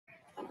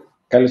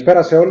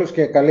Καλησπέρα σε όλους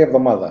και καλή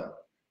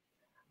εβδομάδα.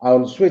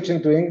 I'll switch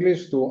into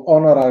English to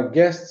honor our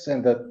guests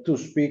and the two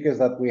speakers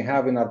that we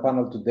have in our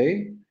panel today.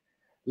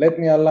 Let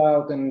me allow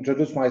and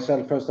introduce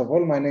myself first of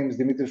all. My name is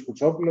Dimitris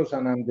Koutsopoulos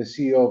and I'm the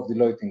CEO of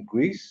Deloitte in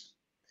Greece.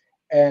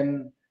 And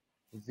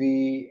the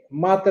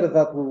matter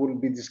that we will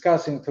be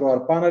discussing through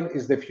our panel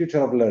is the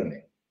future of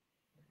learning.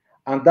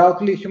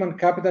 Undoubtedly, human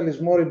capital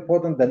is more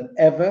important than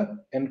ever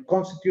and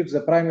constitutes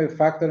the primary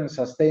factor in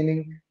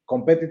sustaining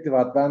competitive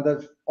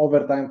advantage over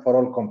time for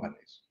all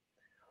companies.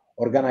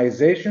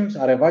 Organizations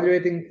are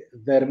evaluating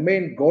their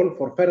main goal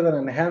for further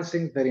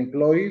enhancing their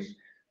employees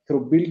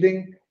through building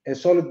a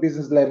solid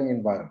business learning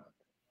environment.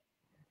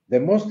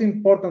 The most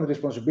important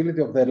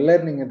responsibility of their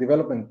learning and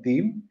development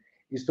team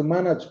is to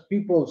manage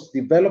people's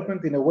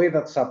development in a way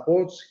that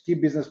supports key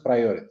business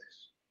priorities.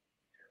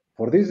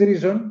 For this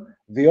reason,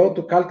 they ought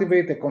to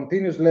cultivate a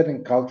continuous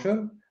learning culture,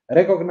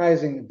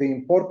 recognizing the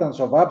importance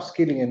of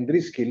upskilling and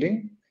reskilling,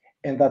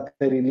 and that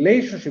the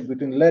relationship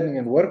between learning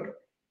and work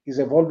is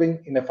evolving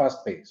in a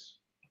fast pace.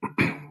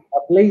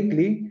 But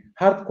lately,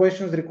 hard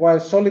questions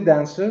require solid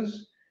answers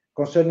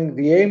concerning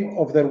the aim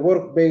of their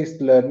work-based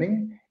learning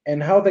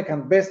and how they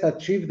can best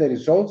achieve the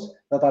results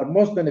that are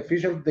most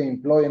beneficial to the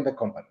employee and the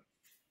company.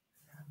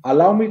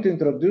 Allow me to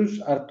introduce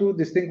our two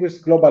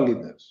distinguished global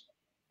leaders.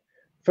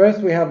 First,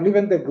 we have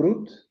Lieven de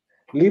Groodt.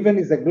 Lieven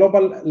is the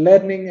Global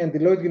Learning and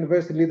Deloitte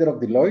University leader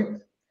of Deloitte.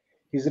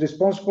 He's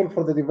responsible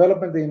for the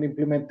development and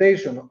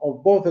implementation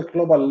of both the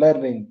global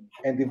learning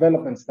and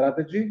development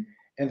strategy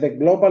and the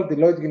global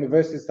Deloitte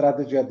University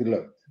strategy at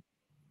Deloitte.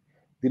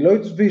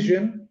 Deloitte's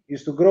vision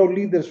is to grow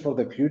leaders for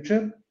the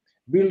future,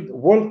 build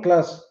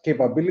world-class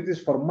capabilities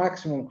for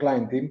maximum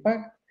client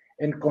impact,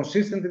 and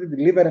consistently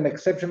deliver an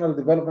exceptional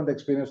development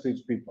experience to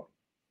its people.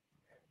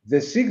 The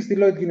 6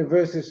 Deloitte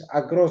universities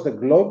across the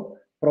globe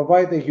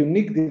provide a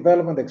unique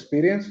development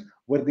experience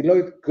where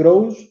Deloitte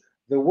grows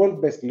the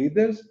world's best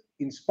leaders,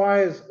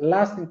 inspires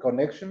lasting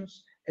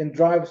connections, and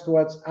drives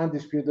towards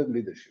undisputed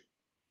leadership.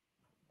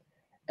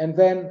 And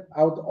then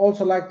I would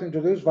also like to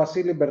introduce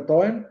Wassili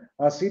Bertoen.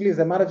 Wassili is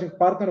the managing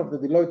partner of the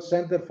Deloitte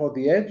Center for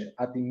the Edge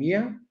at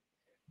EMEA.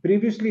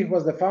 Previously, he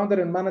was the founder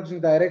and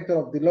managing director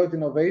of Deloitte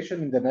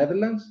Innovation in the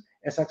Netherlands,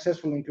 a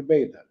successful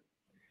incubator.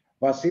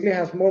 Wassili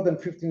has more than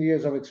 15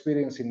 years of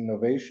experience in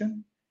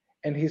innovation,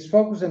 and his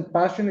focus and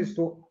passion is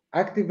to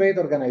activate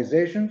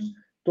organizations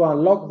to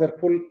unlock their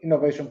full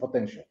innovation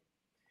potential.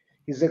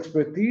 His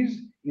expertise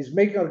is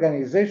making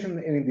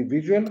organizations and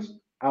individuals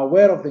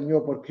aware of the new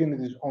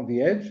opportunities on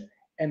the edge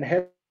and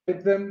help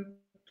them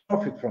to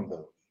profit from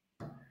those.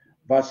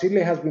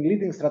 Wassili has been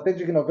leading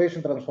strategic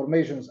innovation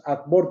transformations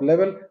at board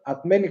level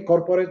at many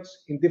corporates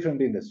in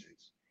different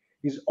industries.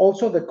 He's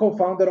also the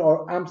co-founder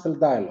of Amstel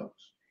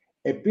Dialogues,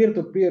 a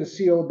peer-to-peer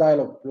CEO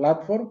dialogue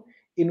platform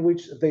in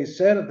which they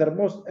share their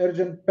most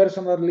urgent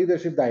personal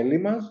leadership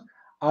dilemmas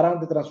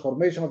around the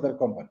transformation of their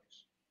companies.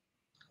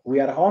 We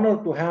are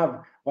honored to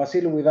have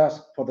Wassili with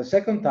us for the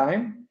second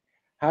time,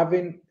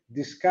 having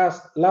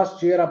discussed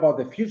last year about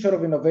the future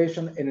of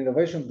innovation and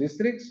innovation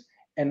districts,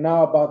 and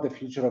now about the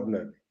future of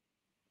learning.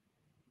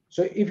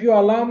 So if you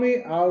allow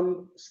me,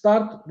 I'll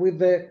start with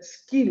the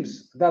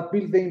skills that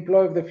build the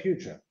employee of the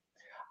future.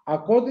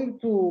 According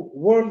to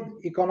World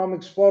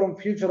Economics Forum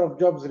Future of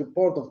Jobs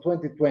report of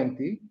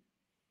 2020,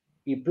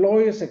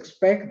 employers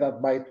expect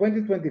that by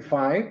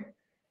 2025,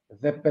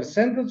 the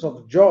percentage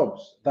of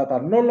jobs that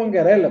are no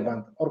longer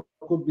relevant or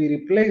could be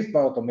replaced by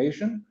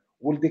automation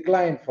will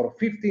decline from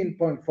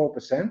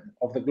 15.4%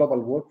 of the global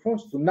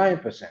workforce to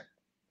 9%,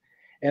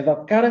 and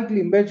that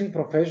currently emerging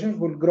professions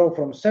will grow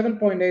from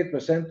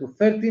 7.8% to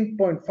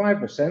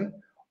 13.5%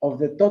 of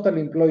the total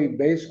employee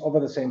base over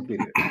the same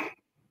period.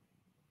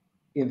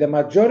 In the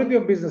majority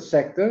of business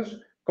sectors,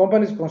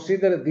 companies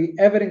consider the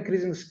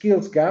ever-increasing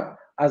skills gap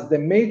as the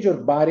major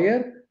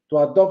barrier to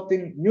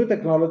adopting new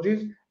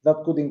technologies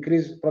that could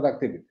increase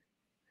productivity.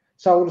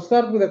 So I will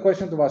start with a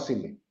question to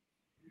Wassili.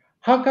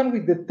 How can we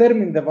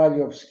determine the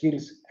value of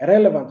skills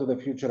relevant to the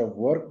future of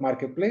work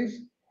marketplace,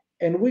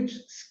 and which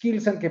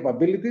skills and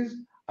capabilities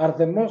are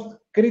the most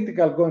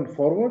critical going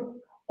forward,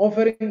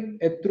 offering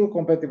a true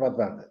competitive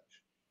advantage?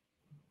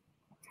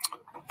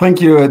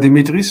 Thank you,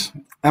 Dimitris.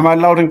 Am I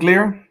loud and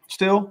clear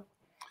still?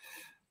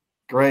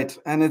 Great,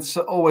 and it's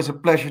always a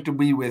pleasure to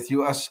be with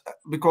you,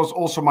 because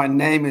also my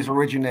name is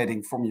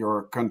originating from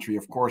your country,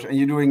 of course, and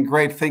you're doing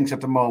great things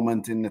at the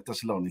moment in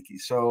Thessaloniki.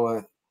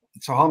 So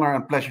it's an honor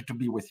and pleasure to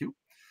be with you.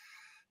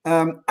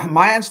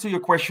 My answer to your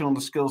question on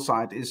the skill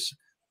side is,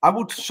 I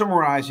would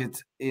summarize it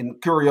in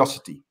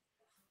curiosity.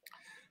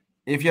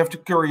 If you have the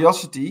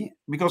curiosity,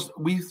 because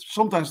we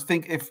sometimes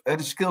think if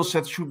the skill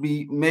set should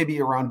be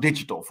maybe around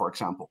digital, for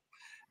example.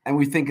 And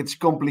we think it's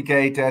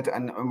complicated,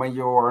 and when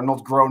you're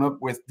not grown up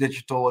with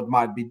digital, it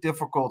might be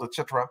difficult,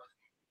 etc.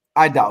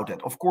 I doubt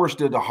it. Of course,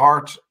 the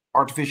hard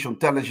artificial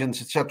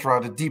intelligence, etc.,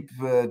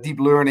 the deep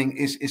learning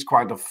is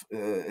quite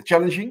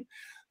challenging,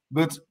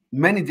 but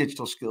many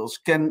digital skills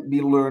can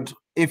be learned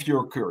if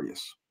you're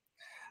curious.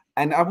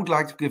 And I would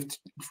like to give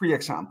 3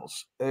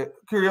 examples.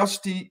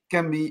 Curiosity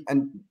can be,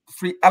 and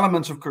 3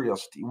 elements of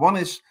curiosity. One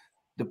is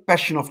the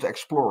passion of the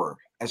explorer,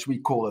 as we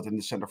call it in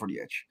the Center for the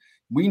Edge.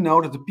 We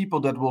know that the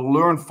people that will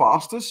learn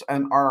fastest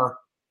and are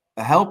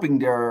helping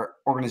their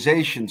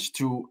organizations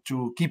to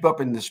keep up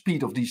in the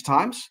speed of these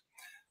times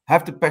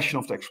have the passion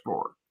of the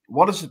explorer.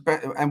 What is it?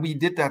 And we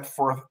did that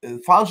for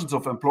thousands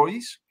of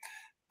employees,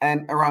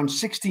 and around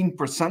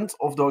 16%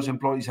 of those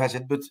employees has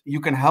it, but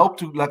you can help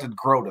to let it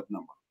grow, that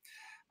number.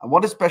 And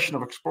what is passion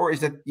of explorer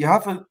is that you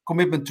have a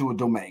commitment to a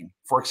domain,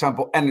 for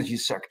example, energy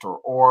sector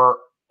or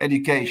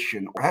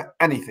education or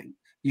anything.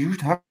 You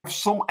should have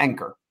some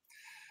anchor.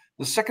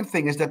 The second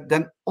thing is that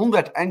then on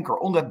that anchor,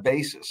 on that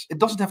basis, it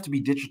doesn't have to be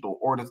digital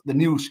or the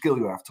new skill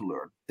you have to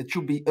learn. It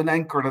should be an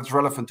anchor that's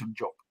relevant to the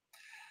job.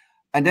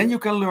 And then you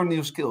can learn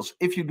new skills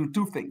if you do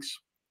two things.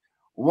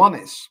 One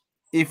is,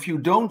 if you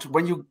don't,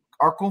 when you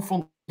are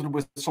confronted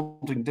with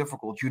something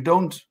difficult, you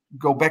don't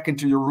go back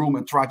into your room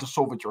and try to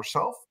solve it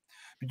yourself,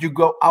 but you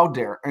go out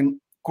there and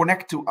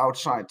connect to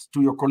outside,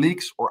 to your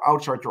colleagues or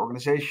outside your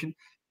organization,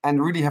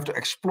 and really have to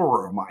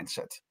explore a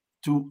mindset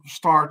to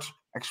start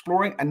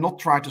exploring and not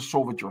try to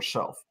solve it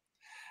yourself.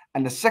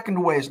 And the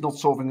second way is not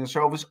solving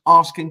yourself, is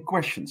asking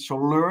questions. So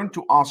learn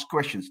to ask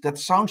questions. That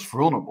sounds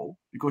vulnerable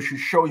because you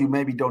show you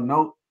maybe don't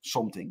know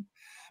something.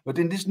 But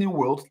in this new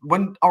world,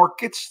 when our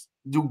kids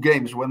do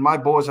games, when my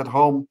boys at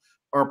home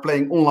are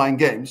playing online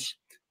games,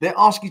 they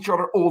ask each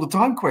other all the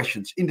time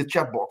questions in the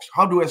chat box.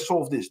 How do I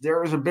solve this?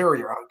 There is a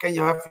barrier. Do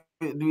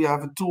you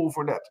have a tool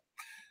for that?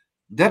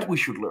 That we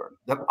should learn.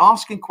 That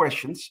asking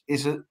questions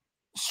is a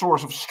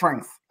source of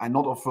strength and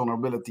not of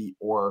vulnerability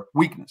or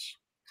weakness.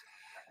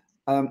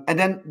 And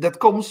then that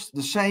comes,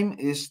 the same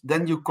is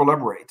then you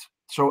collaborate.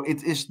 So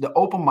it is the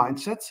open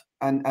mindset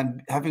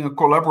and having a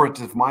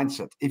collaborative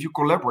mindset. If you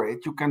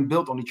collaborate, you can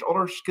build on each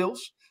other's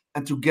skills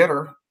and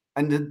together.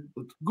 And the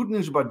good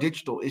news about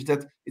digital is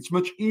that it's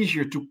much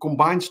easier to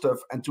combine stuff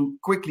and to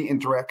quickly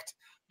interact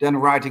than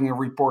writing a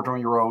report on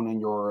your own in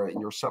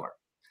your cellar.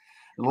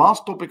 The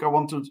last topic I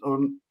want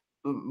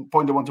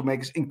to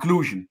make is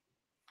inclusion.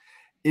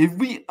 If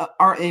we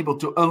are able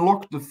to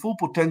unlock the full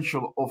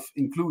potential of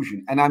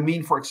inclusion, and I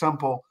mean, for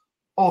example,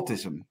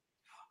 autism,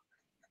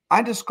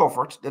 I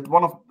discovered that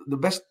one of the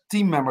best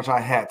team members I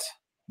had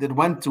that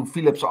went to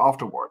Philips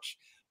afterwards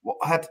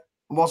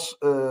was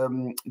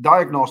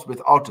diagnosed with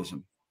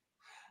autism.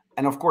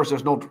 And of course,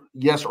 there's not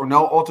yes or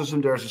no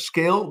autism, there's a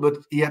scale, but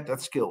he had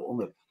that skill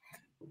on it.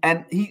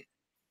 And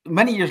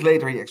many years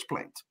later, he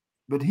explained,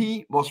 but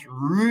he was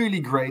really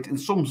great in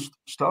some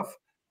stuff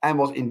and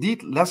was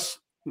indeed less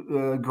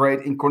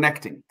great in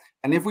connecting.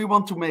 And if we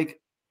want to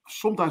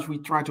sometimes we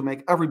try to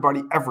make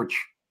everybody average.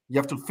 You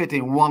have to fit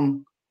in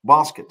one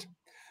basket.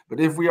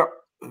 But if we are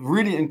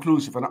really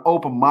inclusive and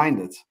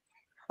open-minded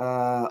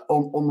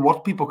on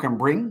what people can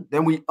bring,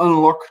 then we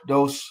unlock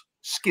those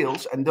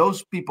skills. And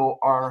those people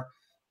are,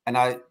 and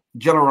I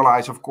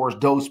generalize, of course,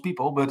 those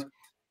people, but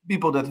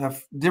people that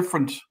have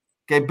different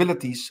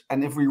capabilities.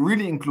 And if we're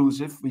really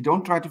inclusive, we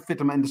don't try to fit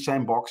them in the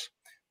same box,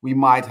 we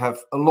might have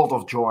a lot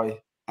of joy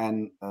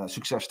and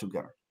success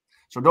together.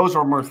 So those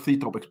are my three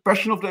topics: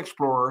 passion of the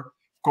explorer,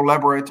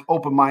 collaborate,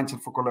 open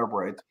mindset for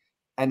collaborate,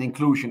 and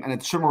inclusion. And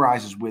it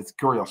summarizes with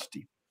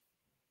curiosity.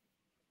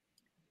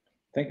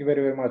 Thank you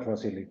very, very much,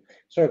 Wassili.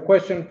 So a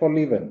question for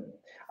Lieven.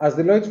 As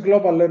Deloitte's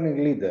global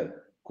learning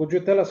leader, could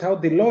you tell us how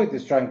Deloitte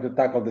is trying to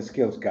tackle the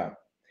skills gap?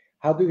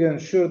 How do you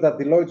ensure that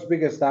Deloitte's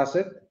biggest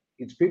asset,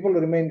 its people,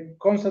 remain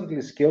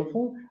constantly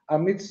skillful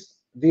amidst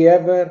the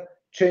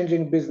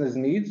ever-changing business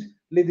needs,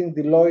 leading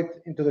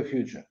Deloitte into the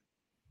future?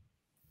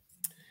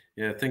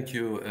 Yeah, thank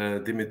you,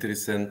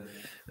 Dimitris, and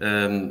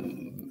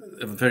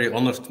very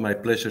honored, my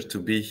pleasure to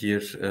be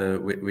here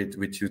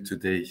with you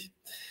today.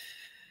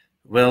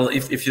 Well,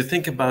 if you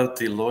think about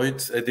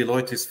Deloitte,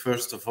 Deloitte is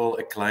first of all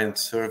a client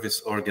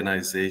service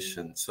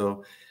organization.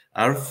 So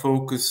our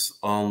focus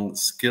on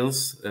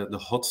skills, the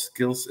hot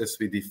skills as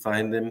we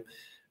define them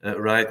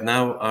right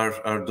now,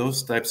 are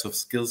those types of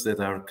skills that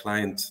our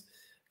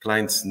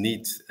clients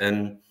need.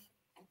 And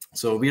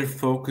so we're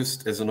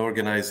focused as an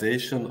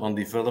organization on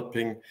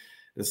developing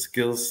the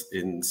skills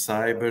in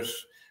cyber,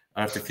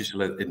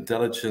 artificial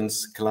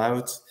intelligence,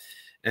 cloud,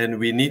 and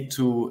we need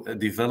to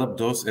develop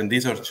those. And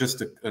these are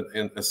just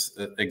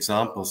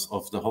examples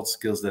of the hot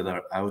skills that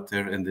are out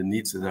there and the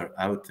needs that are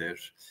out there.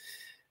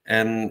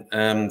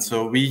 And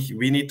so we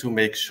need to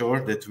make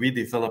sure that we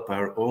develop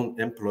our own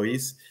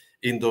employees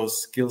in those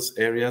skills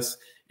areas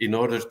in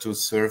order to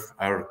serve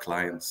our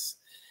clients.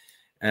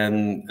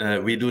 And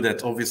we do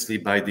that obviously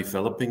by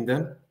developing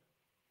them.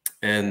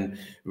 And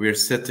we're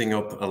setting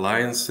up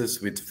alliances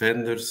with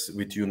vendors,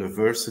 with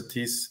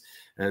universities,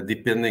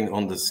 depending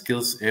on the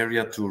skills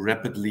area, to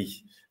rapidly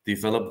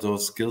develop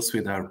those skills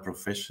with our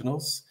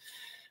professionals.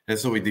 And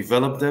so we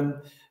develop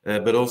them,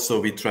 but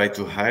also we try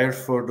to hire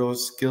for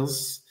those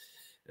skills.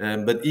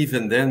 But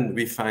even then,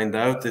 we find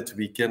out that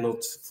we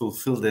cannot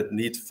fulfill that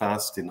need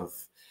fast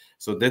enough.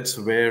 So that's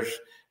where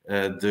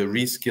the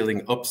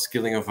reskilling,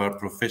 upskilling of our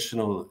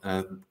professional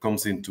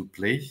comes into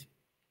play.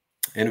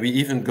 And we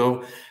even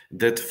go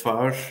that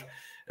far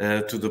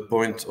to the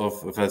point of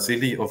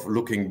Wassili of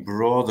looking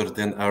broader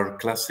than our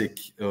classic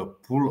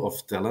pool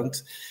of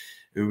talent.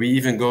 We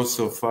even go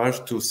so far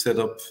to set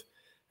up,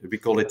 we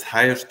call it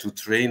hire to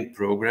train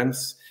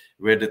programs,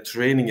 where the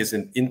training is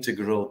an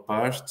integral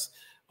part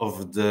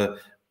of the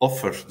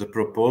offer, the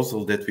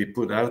proposal that we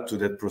put out to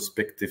that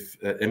prospective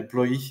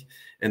employee.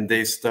 And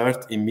they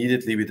start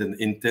immediately with an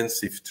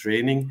intensive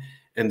training.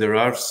 And there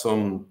are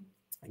some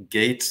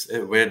gates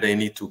where they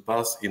need to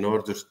pass in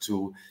order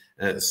to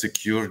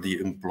secure the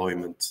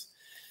employment.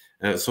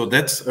 So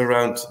that's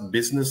around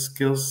business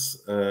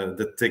skills,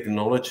 the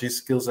technology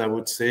skills, I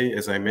would say,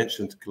 as I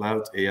mentioned,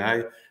 cloud,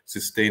 AI,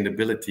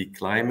 sustainability,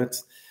 climate.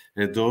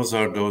 Those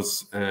are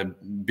those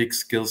big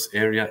skills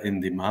area in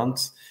demand.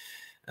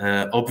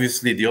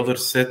 Obviously, the other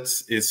set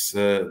is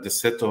the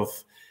set of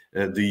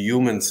the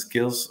human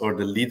skills or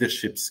the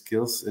leadership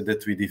skills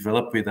that we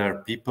develop with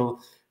our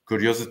people.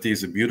 Curiosity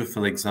is a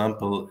beautiful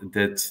example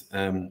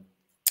that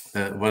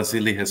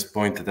Wassili has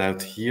pointed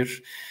out here.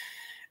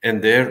 And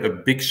there, a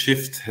big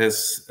shift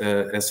has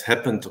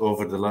happened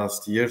over the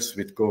last years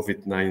with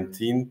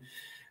COVID-19,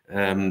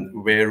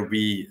 where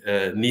we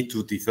need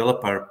to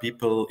develop our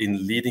people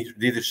in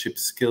leadership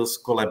skills,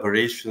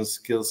 collaboration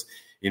skills,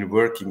 in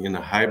working in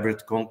a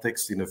hybrid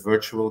context, in a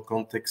virtual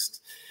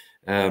context.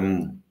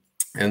 And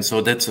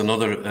so that's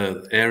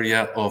another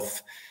area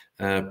of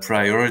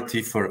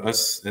priority for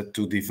us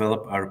to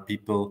develop our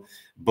people,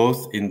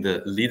 both in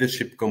the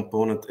leadership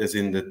component as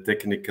in the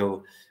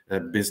technical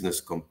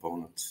business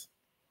component.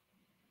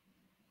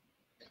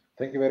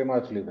 Thank you very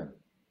much, Lieven.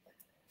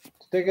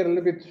 To take it a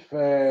little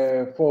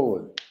bit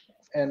forward,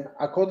 and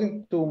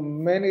according to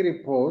many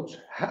reports,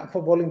 half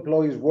of all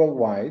employees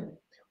worldwide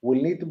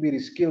will need to be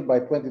reskilled by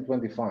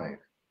 2025.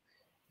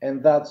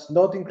 And that's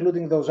not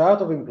including those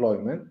out of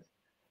employment,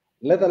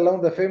 let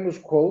alone the famous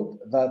quote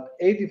that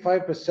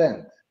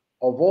 85%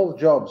 of all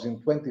jobs in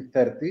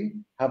 2030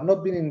 have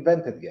not been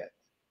invented yet.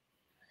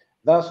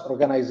 Thus,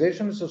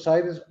 organizations and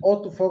societies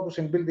ought to focus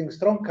on building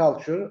strong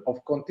culture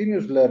of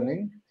continuous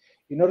learning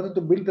in order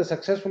to build a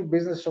successful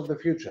business of the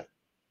future.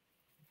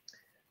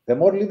 The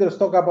more leaders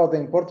talk about the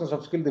importance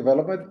of skill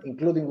development,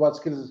 including what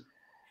skills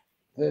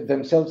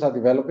themselves are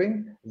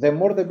developing, the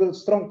more they build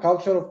strong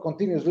culture of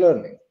continuous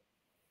learning.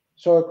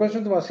 So a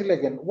question to Wassili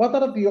again, what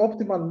are the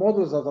optimal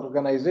models that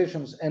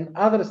organizations and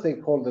other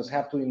stakeholders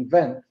have to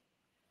invent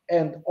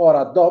and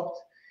or adopt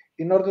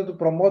in order to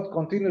promote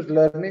continuous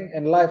learning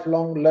and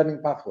lifelong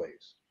learning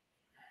pathways?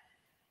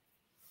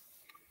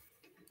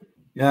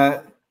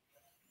 Yeah.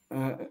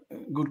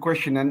 Good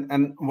question,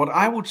 and what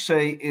I would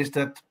say is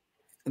that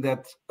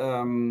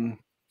the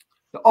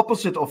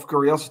opposite of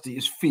curiosity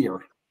is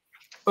fear.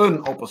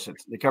 An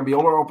opposite. There can be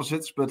other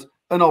opposites, but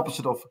an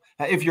opposite of,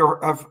 if you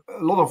have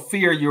a lot of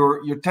fear,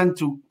 you tend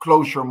to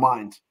close your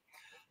mind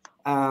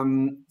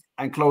and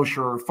close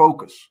your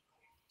focus.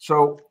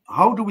 So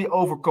how do we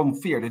overcome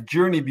fear? The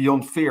journey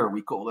beyond fear,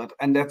 we call that,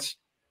 and that's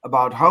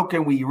about how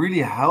can we really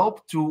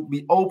help to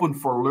be open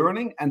for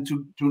learning and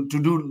to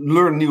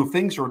learn new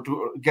things or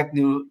to get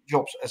new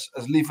jobs,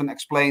 as Lieven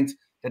explained,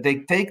 that they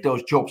take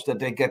those jobs, that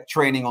they get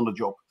training on the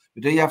job.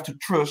 But then you have to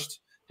trust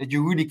that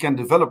you really can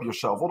develop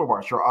yourself.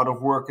 Otherwise, you're out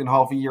of work in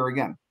half a year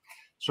again.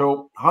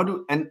 So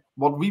and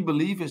what we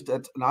believe is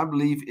that, and I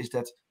believe is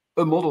that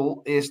a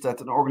model is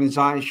that an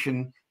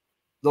organization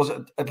does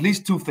at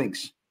least two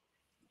things.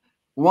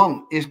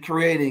 One is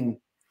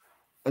creating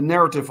a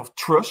narrative of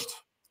trust,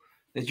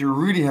 that you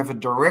really have a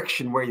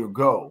direction where you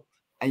go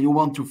and you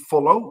want to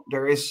follow.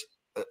 There is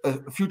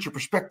a future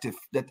perspective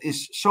that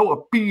is so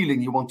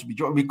appealing, you want to be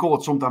joined. We call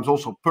it sometimes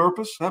also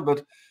purpose,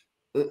 but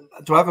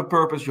to have a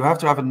purpose, you have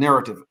to have a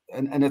narrative.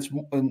 And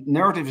a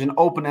narrative is an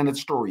open-ended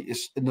story.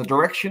 It's in the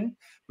direction,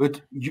 but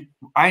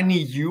I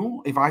need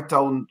you, if I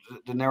tell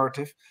the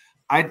narrative,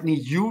 I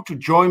need you to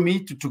join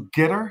me to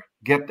together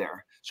get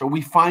there. So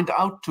we find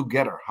out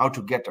together how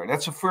to get there.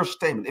 That's the first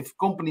statement. If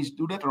companies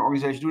do that or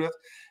organizations do that,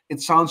 it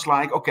sounds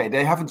like, okay,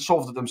 they haven't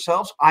solved it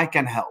themselves, I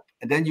can help.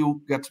 And then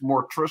you get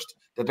more trust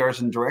that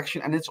there's a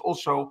direction, and it's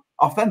also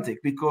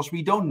authentic because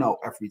we don't know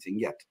everything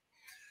yet.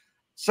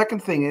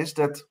 Second thing is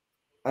that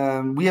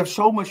we have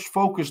so much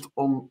focused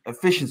on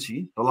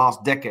efficiency the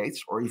last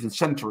decades or even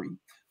century.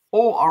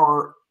 All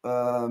our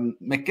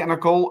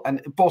mechanical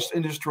and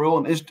post-industrial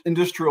and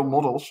industrial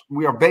models,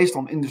 we are based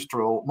on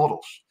industrial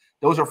models.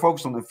 Those are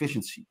focused on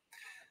efficiency.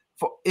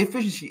 For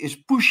efficiency is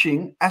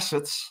pushing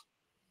assets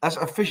as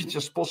efficient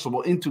as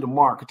possible into the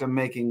market and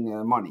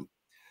making money.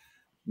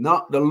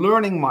 Now, the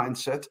learning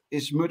mindset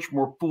is much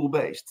more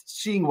pool-based.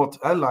 Seeing what,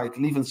 like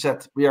Lieven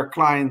said, we are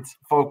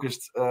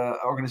client-focused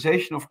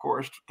organization, of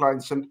course,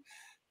 client-centered.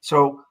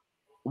 So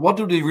what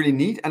do they really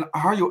need? And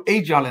are you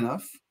agile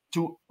enough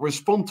to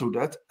respond to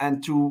that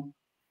and to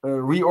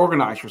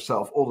reorganize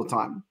yourself all the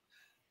time?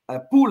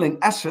 Pooling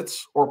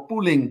assets or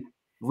pooling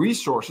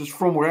resources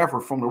from wherever,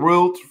 from the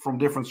world, from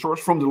different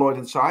sources, from Deloitte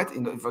inside,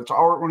 if it's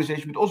our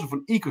organization, but also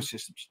from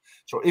ecosystems.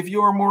 So if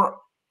you are more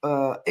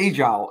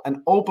agile and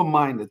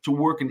open-minded to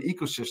work in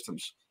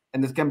ecosystems,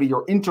 and it can be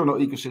your internal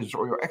ecosystems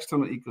or your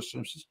external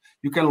ecosystems,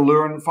 you can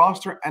learn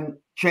faster and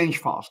change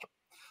faster.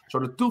 So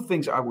the two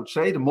things I would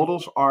say, the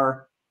models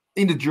are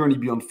in the journey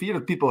beyond fear,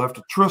 that people have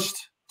to trust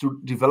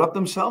to develop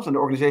themselves and the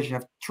organization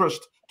have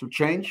trust to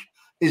change,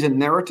 is a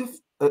narrative,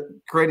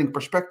 creating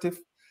perspective.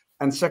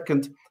 And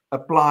second,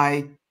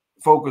 apply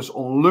focus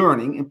on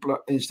learning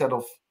instead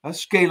of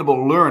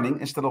scalable learning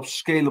instead of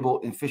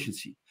scalable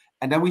efficiency.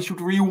 And then we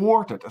should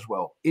reward it as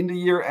well in the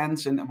year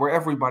ends and where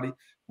everybody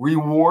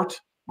reward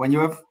when you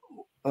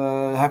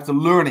have the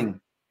learning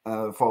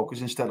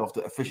focus instead of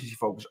the efficiency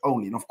focus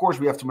only. And of course,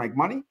 we have to make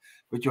money,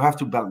 but you have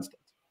to balance that.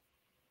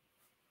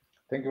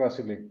 Thank you,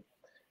 Wassili.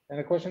 And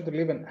a question to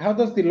Lieven. How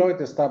does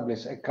Deloitte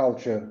establish a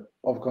culture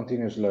of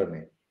continuous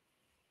learning?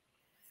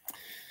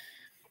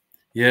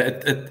 Yeah,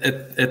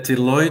 at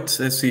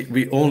Deloitte,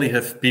 we only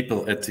have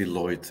people at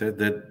Deloitte.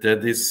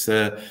 That is,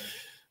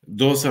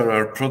 those are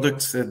our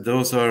products.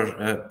 Those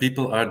are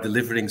people are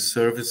delivering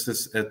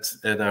services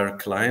at our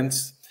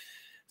clients.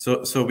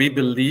 So we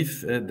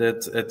believe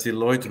that at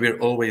Deloitte we're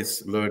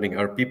always learning.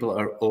 Our people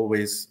are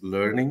always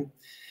learning,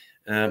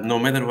 no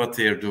matter what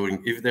they are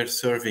doing. If they're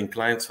serving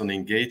clients on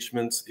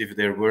engagements, if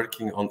they're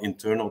working on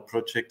internal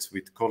projects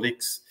with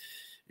colleagues,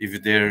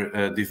 if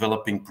they're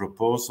developing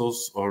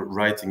proposals or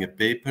writing a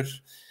paper.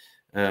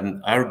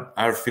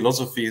 Our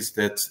philosophy is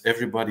that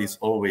everybody is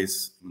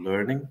always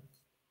learning.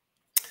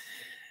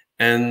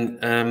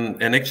 And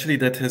actually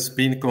that has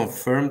been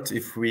confirmed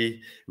if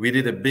we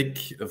did a big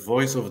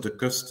voice of the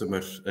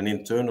customer, an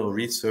internal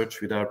research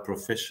with our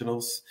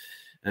professionals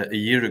a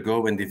year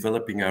ago when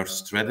developing our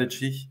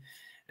strategy.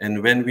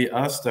 And when we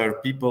asked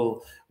our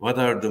people, what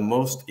are the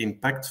most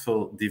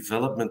impactful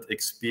development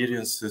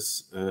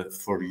experiences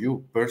for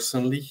you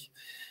personally?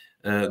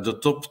 The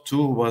top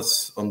two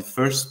was, on the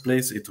first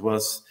place, it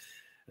was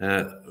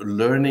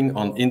learning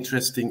on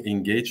interesting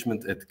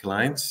engagement at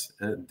clients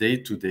day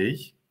to day.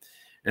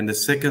 And the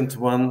second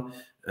one,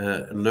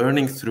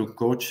 learning through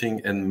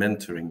coaching and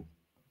mentoring.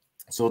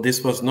 So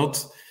this was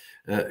not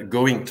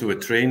going to a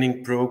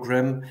training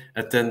program,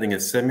 attending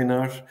a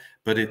seminar,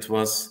 but it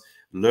was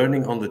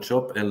learning on the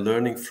job and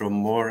learning from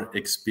more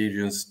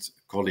experienced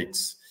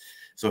colleagues.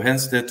 So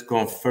hence that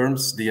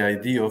confirms the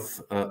idea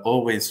of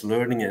always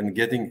learning and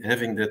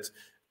having that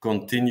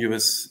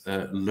continuous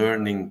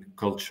learning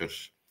culture.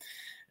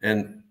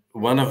 And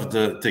one of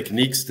the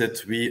techniques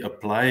that we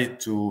apply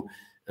to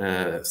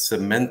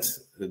cement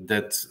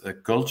that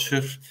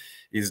culture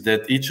is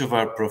that each of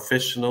our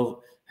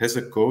professionals has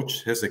a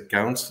coach, has a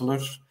counselor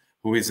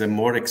who is a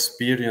more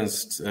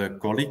experienced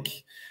colleague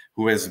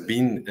who has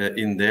been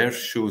in their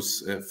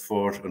shoes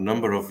for a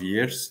number of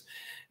years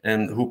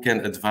and who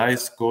can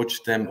advise,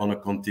 coach them on a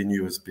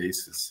continuous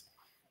basis.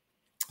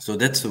 So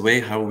that's the way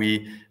how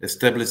we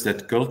establish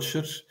that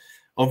culture.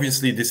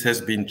 Obviously, this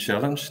has been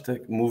challenged,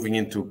 moving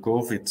into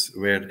COVID,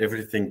 where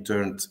everything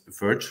turned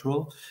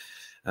virtual.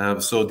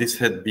 So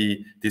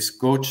this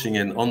coaching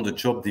and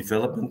on-the-job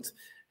development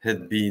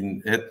had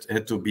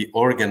to be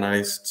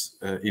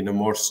organized in a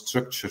more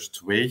structured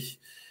way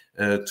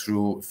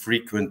through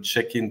frequent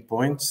check-in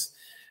points,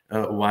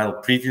 while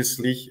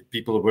previously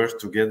people were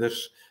together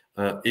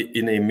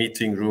in a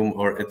meeting room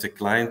or at a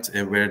client,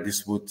 where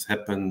this would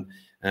happen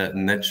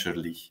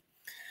naturally.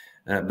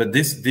 But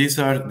these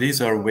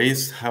are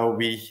ways how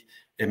we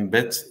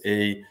embed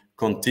a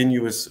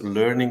continuous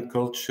learning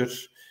culture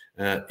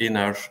in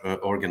our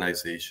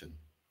organization.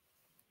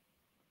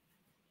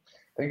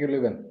 Thank you,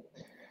 Lieven.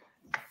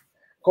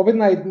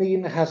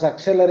 COVID-19 has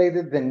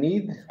accelerated the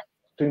need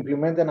to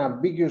implement an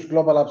ambiguous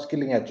global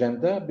upskilling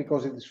agenda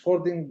because it is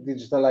forcing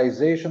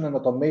digitalization and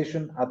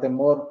automation at a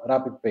more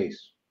rapid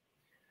pace.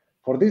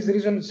 For this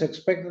reason, it's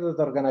expected that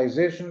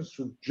organizations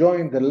should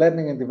join the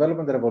learning and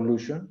development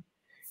revolution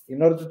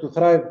in order to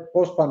thrive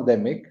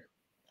post-pandemic.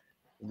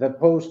 The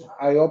post,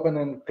 I open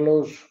and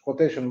close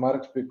quotation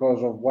marks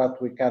because of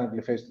what we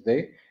currently face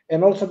today,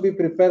 and also be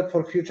prepared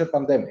for future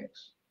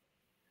pandemics.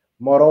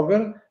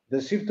 Moreover, the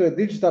shift to a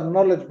digital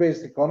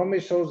knowledge-based economy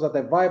shows that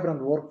a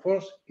vibrant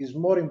workforce is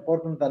more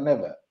important than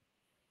ever.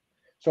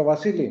 So,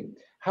 Wassili,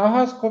 how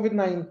has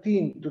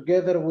COVID-19,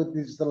 together with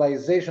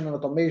digitalization and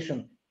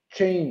automation,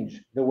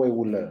 changed the way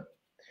we learn?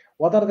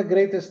 What are the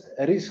greatest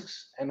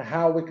risks and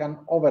how we can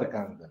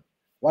overcome them?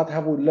 What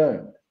have we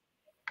learned?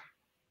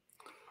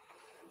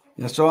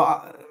 Yeah, so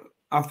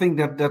I think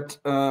that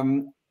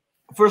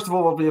first of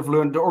all, what we have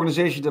learned, the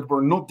organizations that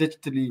were not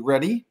digitally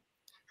ready,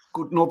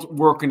 could not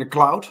work in the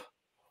cloud,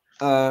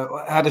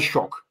 had a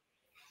shock.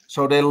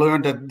 So they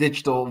learned that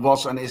digital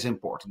was and is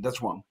important.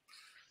 That's one.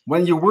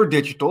 When you were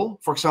digital,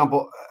 for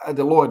example, at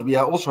Deloitte, we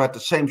also had the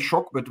same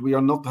shock, but we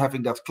are not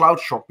having that cloud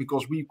shock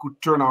because we could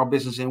turn our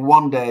business in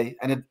one day,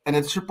 and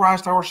it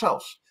surprised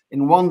ourselves.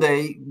 In one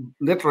day,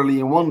 literally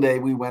in one day,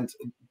 we went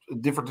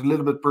different a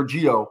little bit per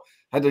geo.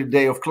 Had a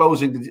day of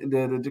closing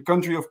the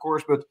country, of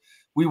course, but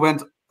we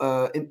went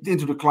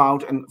into the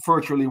cloud and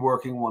virtually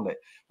working one day.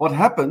 What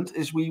happened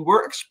is we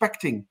were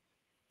expecting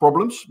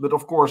problems, but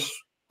of course,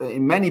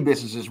 in many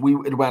businesses,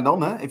 it went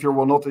on. If you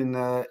were not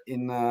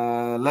in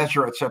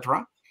leisure,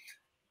 etc.,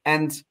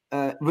 and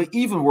we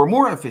even were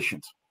more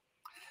efficient.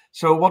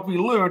 So what we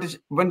learned is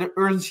when the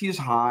urgency is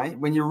high,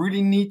 when you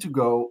really need to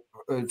go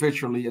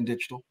virtually and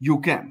digital? You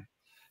can,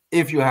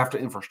 if you have the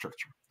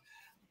infrastructure.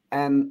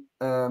 And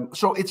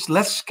so it's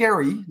less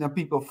scary than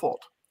people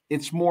thought.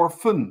 It's more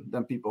fun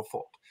than people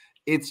thought.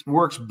 It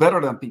works better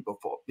than people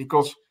thought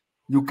because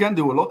you can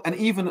do a lot and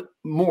even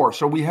more.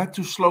 So we had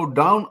to slow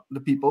down the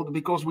people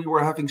because we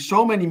were having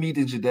so many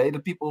meetings a day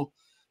that people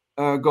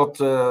got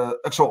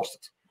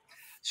exhausted.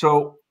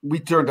 So we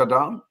turned that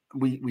down.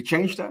 We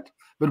changed that.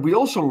 But we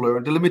also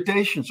learned the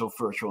limitations of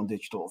virtual and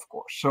digital, of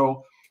course.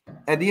 So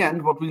at the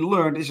end, what we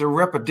learned is a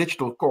rapid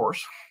digital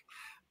course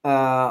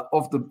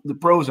of the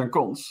pros and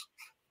cons.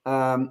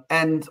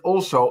 And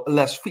also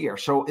less fear.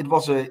 So it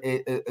was a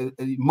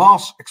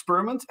mass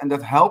experiment, and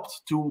that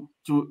helped to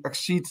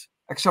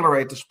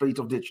accelerate the speed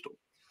of digital.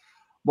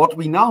 What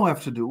we now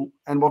have to do,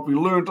 and what we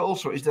learned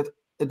also, is that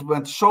it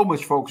went so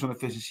much focus on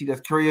efficiency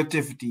that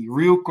creativity,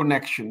 real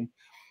connection,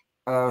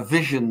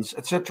 visions,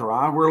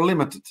 etc., were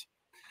limited.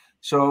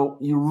 So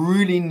you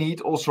really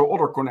need also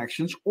other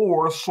connections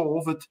or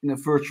solve it in a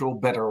virtual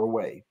better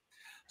way.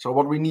 So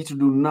what we need to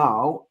do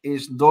now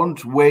is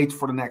don't wait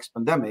for the next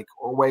pandemic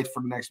or wait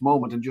for the next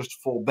moment and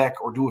just fall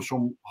back or do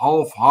some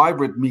half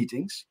hybrid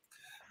meetings.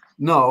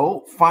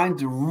 No, find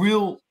the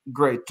real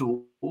great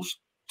tools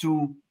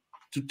to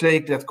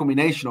take that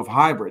combination of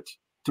hybrid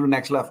to the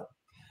next level.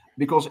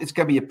 Because it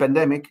can be a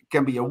pandemic, it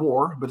can be a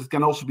war, but it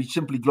can also be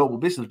simply global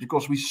business,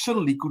 because we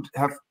suddenly could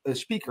have a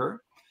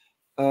speaker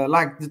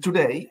like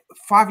today.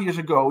 5 years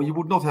ago, you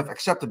would not have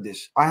accepted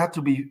this. I had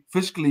to be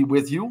physically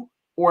with you,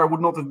 or I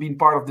would not have been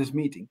part of this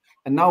meeting.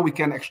 And now we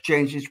can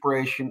exchange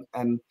inspiration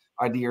and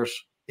ideas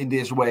in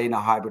this way, in a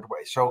hybrid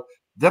way. So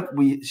that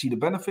we see the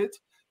benefit,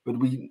 but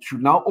we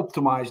should now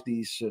optimize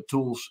these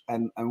tools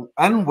and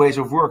ways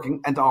of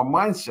working and our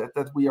mindset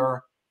that we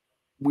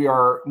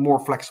are more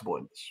flexible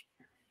in this.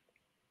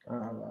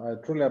 I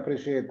truly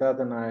appreciate that,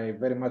 and I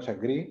very much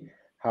agree.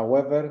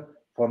 However,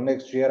 for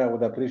next year, I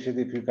would appreciate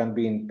if you can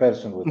be in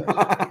person with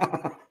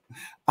us.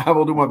 I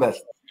will do my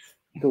best.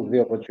 Took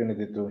the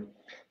opportunity to.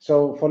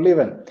 So for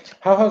Lieven,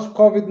 how has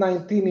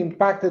COVID-19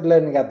 impacted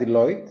learning at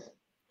Deloitte,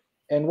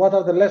 and what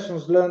are the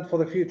lessons learned for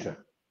the future?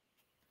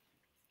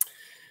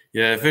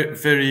 Yeah,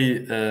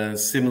 very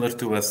similar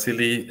to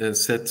Wassili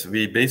said.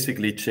 We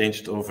basically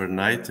changed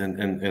overnight,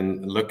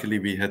 and luckily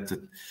we had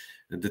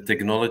the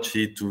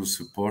technology to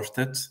support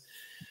it.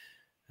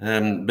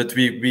 But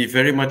we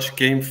very much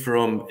came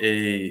from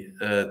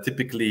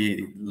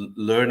typically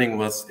learning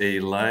was a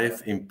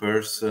live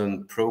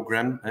in-person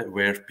program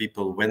where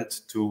people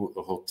went to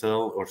a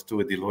hotel or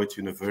to a Deloitte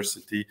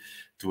university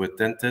to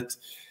attend it.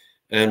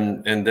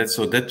 And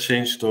that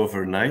changed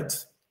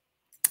overnight.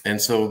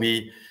 And so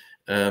we,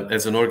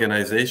 as an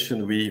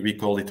organization, we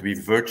call it, we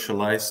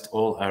virtualized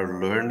all our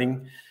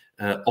learning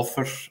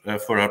offer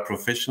for our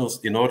professionals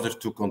in order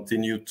to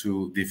continue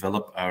to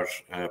develop our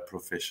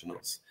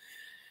professionals.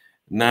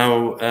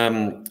 Now,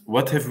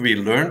 what have we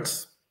learned?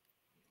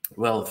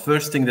 Well,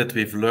 first thing that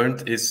we've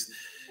learned is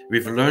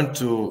we've learned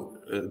to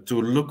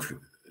look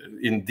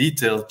in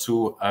detail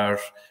to our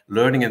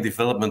learning and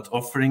development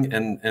offering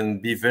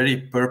and be very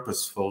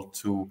purposeful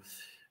to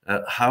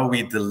how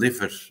we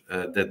deliver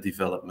that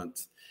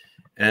development.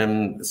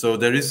 And so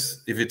there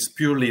is, if it's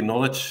purely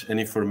knowledge and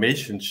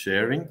information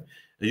sharing,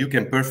 you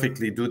can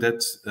perfectly do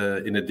that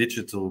in a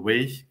digital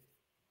way.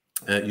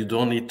 You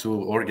don't need to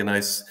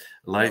organize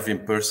live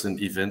in-person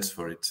events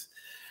for it.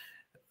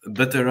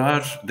 But there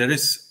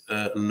is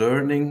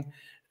learning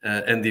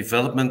and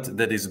development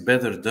that is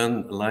better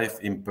done live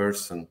in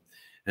person.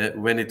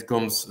 When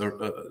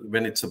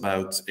it's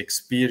about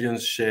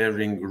experience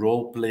sharing,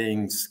 role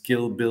playing,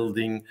 skill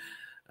building,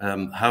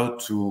 how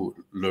to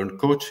learn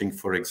coaching,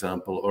 for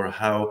example, or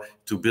how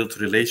to build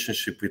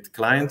relationship with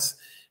clients,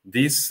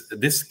 this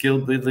skill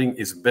building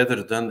is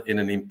better done in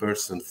an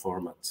in-person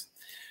format.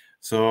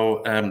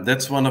 So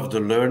that's one of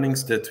the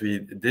learnings that we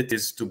did,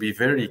 is to be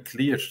very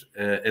clear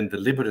and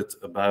deliberate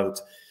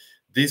about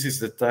this is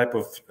the type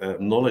of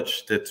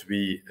knowledge that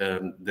we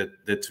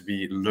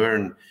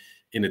learn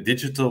in a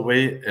digital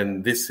way,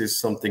 and this is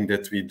something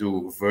that we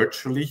do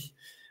virtually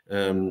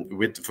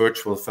with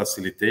virtual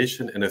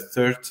facilitation. And a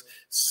third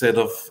set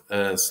of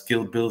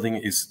skill building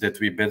is that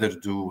we better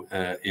do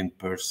in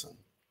person.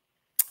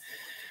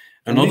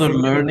 Another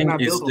learning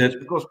is that,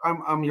 because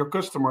I'm your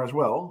customer as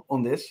well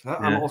on this. Huh?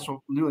 Yeah. I'm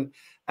also doing,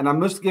 and I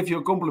must give you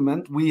a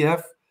compliment. We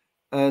have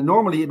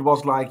normally it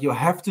was like you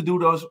have to do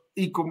those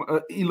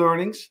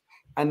e-learnings,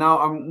 and now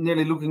I'm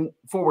nearly looking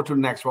forward to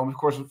the next one. Of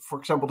course, for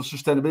example, the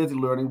sustainability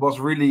learning was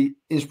really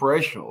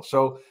inspirational.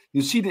 So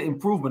you see the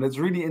improvement. It's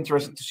really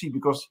interesting to see,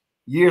 because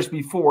years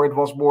before it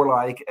was more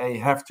like a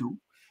have to.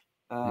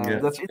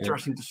 That's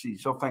interesting to see.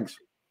 So thanks.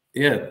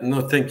 Yeah,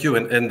 no, thank you.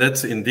 And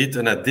that's indeed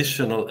an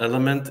additional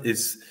element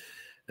is,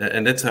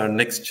 and that's our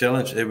next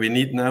challenge. We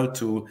need now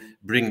to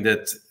bring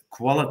that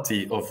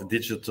quality of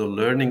digital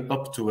learning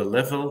up to a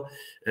level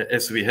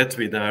as we had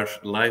with our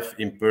live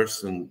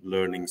in-person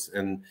learnings.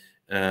 And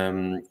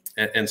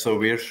so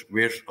we're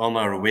on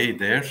our way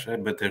there,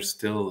 but there's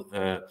still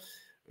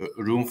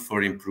room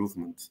for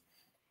improvement.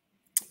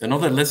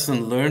 Another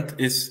lesson learned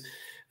is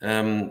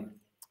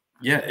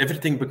Yeah,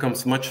 everything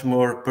becomes much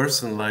more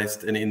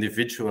personalized and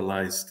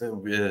individualized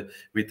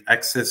with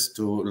access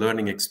to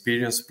learning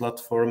experience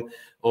platform,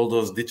 all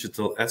those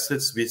digital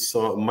assets. We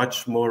saw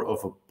much more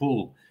of a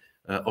pool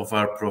of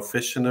our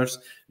professionals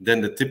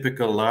than the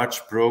typical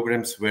large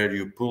programs where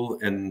you pull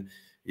and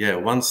yeah,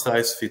 one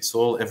size fits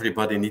all.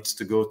 Everybody needs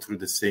to go through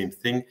the same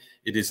thing.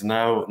 It is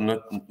now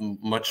not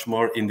much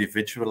more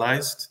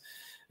individualized,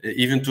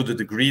 even to the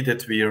degree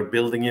that we are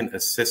building in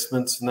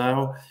assessments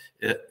now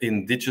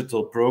in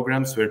digital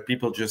programs where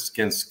people just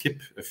can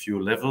skip a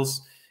few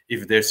levels.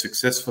 If they're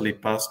successfully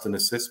passed an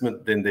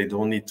assessment, then they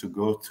don't need to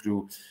go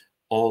through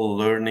all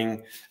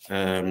learning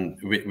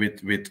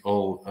with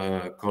all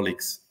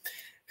colleagues.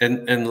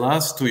 And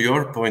last, to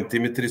your point,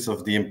 Dimitris,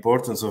 of the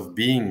importance of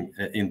being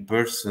in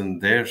person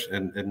there,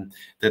 and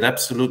that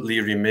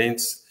absolutely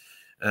remains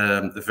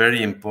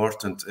very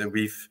important.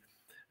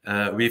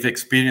 We've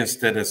experienced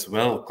that as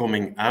well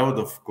coming out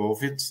of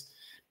COVID.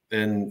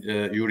 And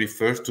you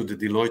refer to the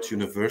Deloitte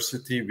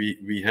University.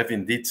 We have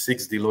indeed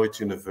 6 Deloitte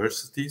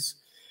universities,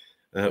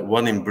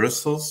 one in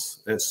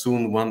Brussels,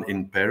 soon one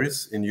in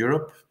Paris in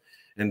Europe.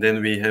 And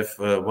then we have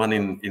one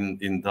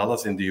in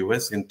Dallas in the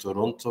US, in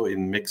Toronto,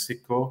 in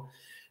Mexico.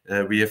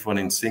 We have one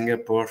in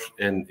Singapore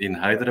and in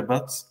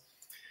Hyderabad.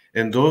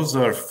 And those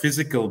are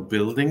physical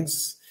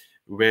buildings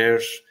where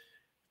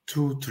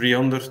 200,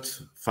 300,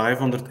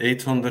 500,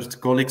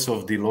 800 colleagues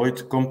of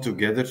Deloitte come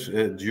together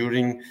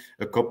during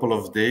a couple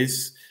of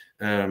days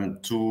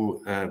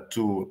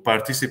to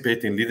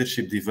participate in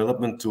leadership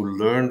development, to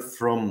learn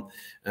from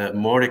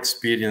more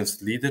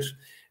experienced leaders.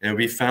 And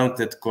we found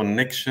that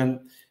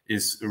connection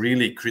is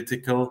really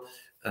critical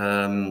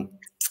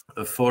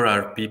for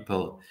our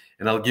people.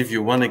 And I'll give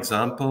you one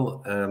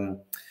example.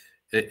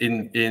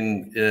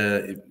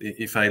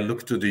 If I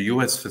look to the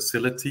US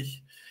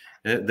facility,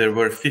 there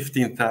were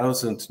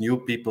 15,000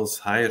 new people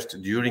hired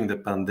during the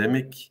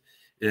pandemic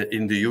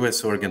in the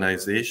US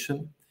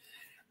organization,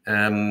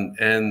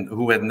 and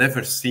who had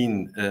never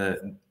seen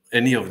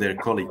any of their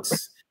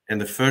colleagues. And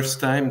the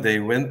first time they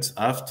went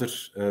after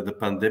the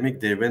pandemic,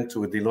 they went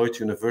to a Deloitte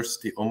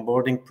University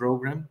onboarding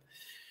program.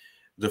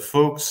 The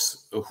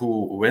folks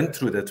who went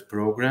through that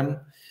program,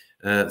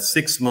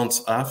 6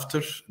 months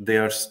after, they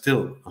are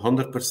still,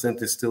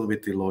 100% is still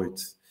with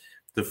Deloitte.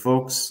 The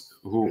folks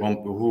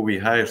who we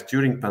hired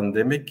during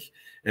pandemic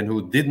and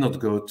who did not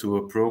go to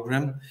a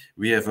program,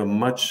 we have a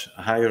much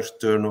higher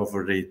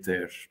turnover rate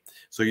there.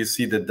 So you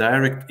see the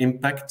direct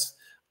impact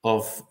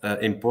of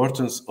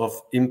importance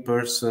of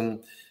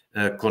in-person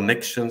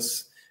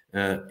connections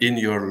in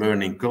your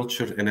learning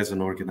culture and as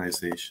an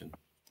organization.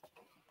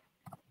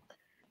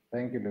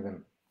 Thank you,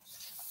 Lieven.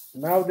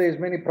 Nowadays,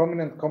 many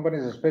prominent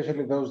companies,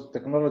 especially those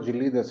technology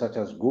leaders such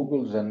as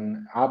Google's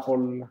and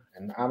Apple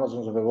and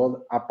Amazon's of the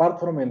world, apart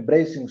from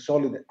embracing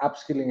solid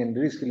upskilling and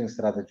reskilling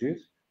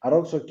strategies, are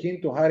also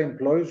keen to hire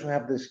employees who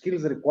have the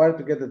skills required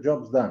to get the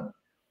jobs done,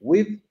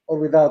 with or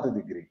without a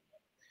degree.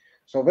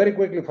 So very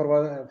quickly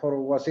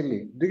for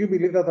Wassili, do you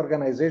believe that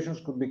organizations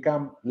could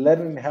become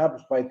learning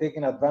hubs by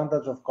taking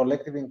advantage of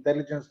collective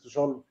intelligence to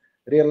solve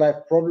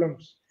real-life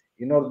problems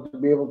in order to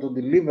be able to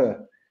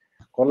deliver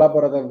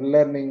collaborative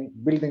learning,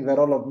 building the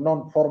role of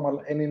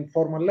non-formal and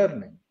informal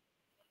learning?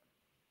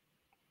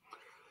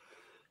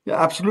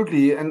 Yeah,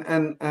 absolutely,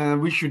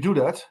 and we should do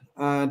that.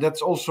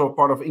 That's also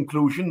part of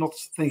inclusion, not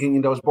thinking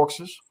in those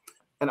boxes.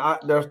 And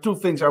there are 2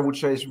 things I would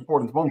say is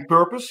important. One,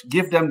 purpose.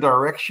 Give them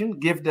direction.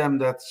 Give them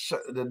that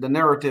the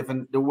narrative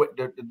and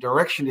the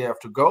direction they have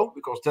to go,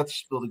 because that's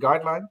still the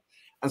guideline.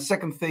 And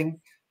second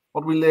thing,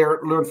 what we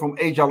learn from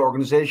agile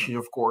organizations,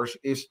 of course,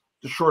 is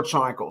the short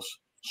cycles,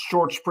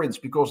 short sprints,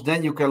 because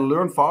then you can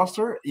learn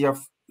faster. You have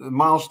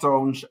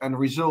milestones and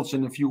results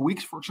in a few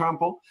weeks, for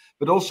example.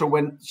 But also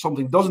when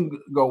something doesn't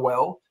go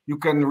well, you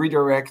can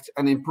redirect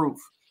and improve.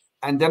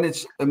 And then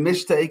it's a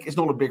mistake is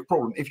not a big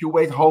problem. If you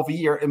wait half a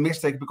year, a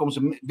mistake becomes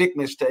a big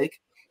mistake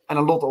and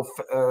a lot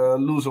of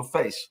lose of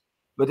face.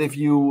 But if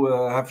you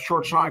have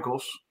short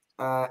cycles,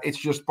 it's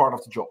just part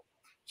of the job.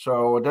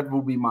 So that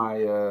would be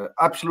my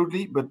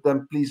absolutely, but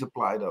then please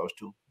apply those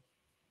 2.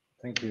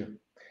 Thank you.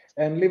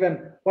 And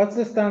Lieven, what's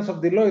the stance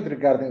of Deloitte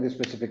regarding this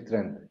specific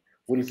trend?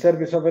 Will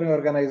service offering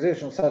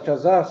organizations such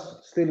as us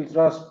still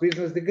trust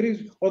business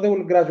degrees, or they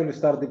will gradually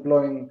start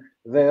deploying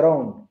their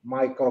own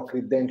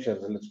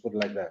micro-credentials, let's put it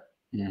like that?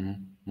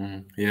 Mm-hmm. Mm-hmm.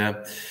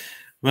 Yeah.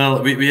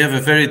 Well, we have a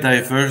very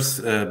diverse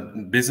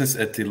business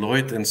at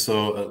Deloitte, and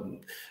so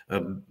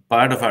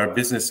part of our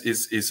business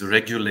is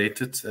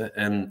regulated,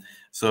 and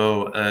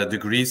so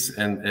degrees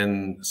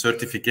and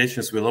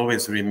certifications will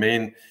always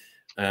remain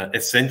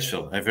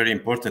essential, very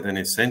important and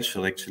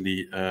essential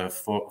actually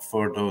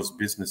for those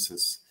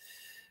businesses.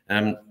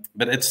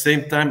 But at the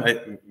same time,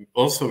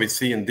 we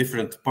see in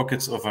different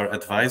pockets of our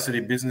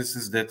advisory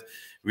businesses that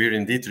we're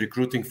indeed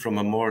recruiting from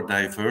a more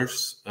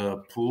diverse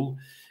pool,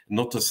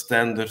 not a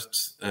standard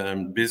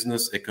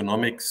business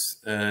economics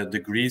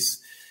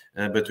degrees,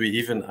 but we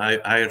even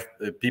hire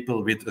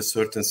people with a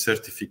certain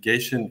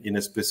certification in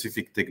a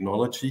specific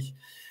technology.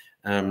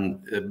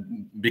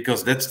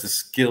 because that's the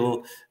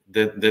skill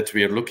that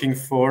we are looking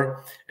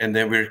for. And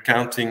then we're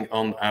counting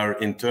on our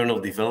internal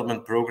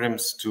development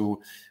programs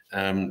to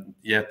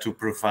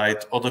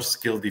provide other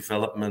skill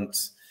development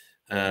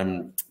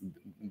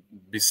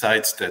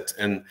besides that.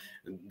 And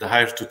the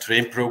Hire to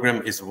Train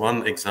program is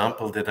one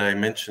example that I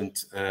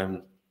mentioned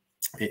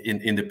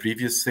in the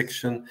previous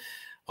section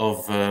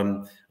of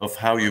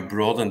how you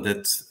broaden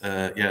that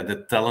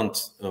the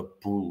talent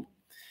pool.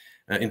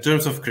 In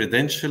terms of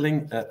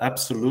credentialing,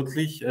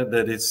 absolutely,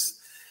 that is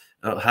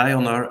high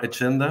on our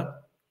agenda.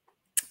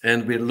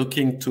 And we're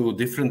looking to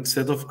different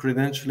set of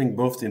credentialing,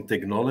 both in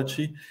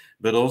technology,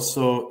 but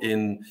also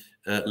in,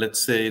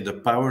 let's say, the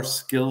power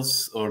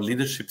skills or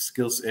leadership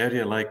skills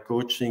area, like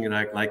coaching,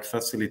 like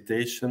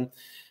facilitation.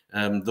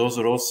 Those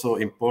are also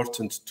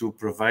important to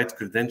provide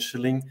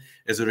credentialing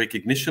as a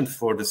recognition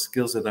for the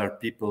skills that our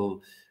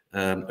people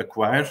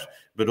acquire,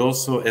 but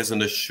also as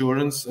an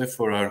assurance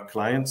for our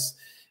clients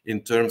in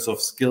terms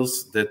of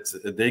skills that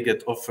they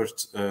get offered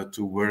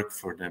to work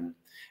for them.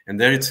 And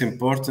there it's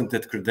important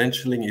that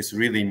credentialing is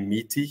really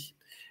meaty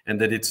and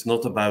that it's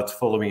not about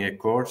following a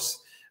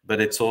course, but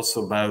it's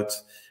also about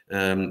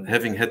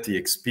having had the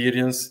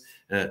experience,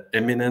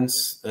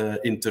 eminence,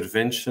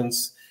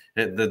 interventions,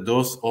 that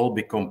those all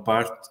become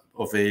part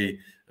of a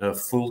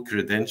full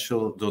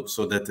credential,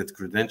 so that that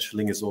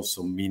credentialing is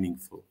also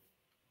meaningful.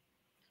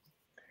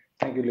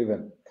 Thank you,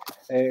 Lieven.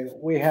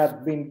 We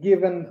had been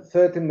given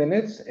 30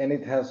 minutes and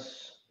it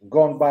has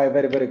gone by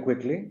very, very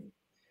quickly.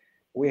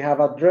 We have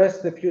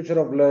addressed the future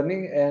of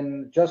learning,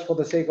 and just for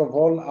the sake of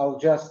all, I'll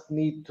just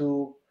need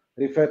to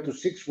refer to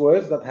 6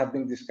 words that have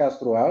been discussed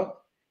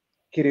throughout: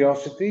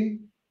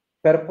 curiosity,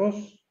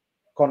 purpose,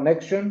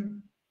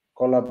 connection,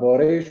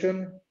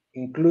 collaboration,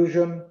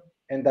 inclusion,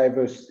 and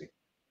diversity.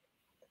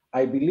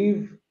 I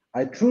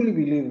truly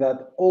believe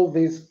that all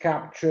these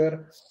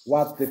capture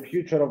what the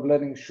future of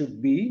learning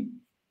should be.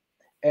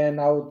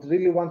 And I would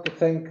really want to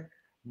thank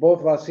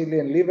both Wassili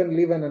and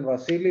Lieven and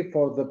Wassili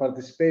for the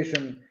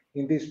participation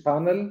in this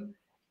panel.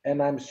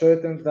 And I'm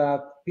certain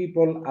that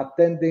people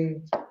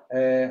attending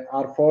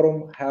our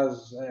forum have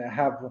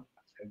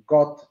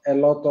got a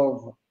lot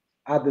of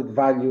added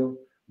value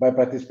by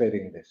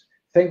participating in this.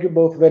 Thank you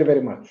both very,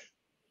 very much.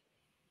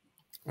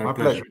 My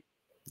pleasure.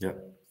 Yeah.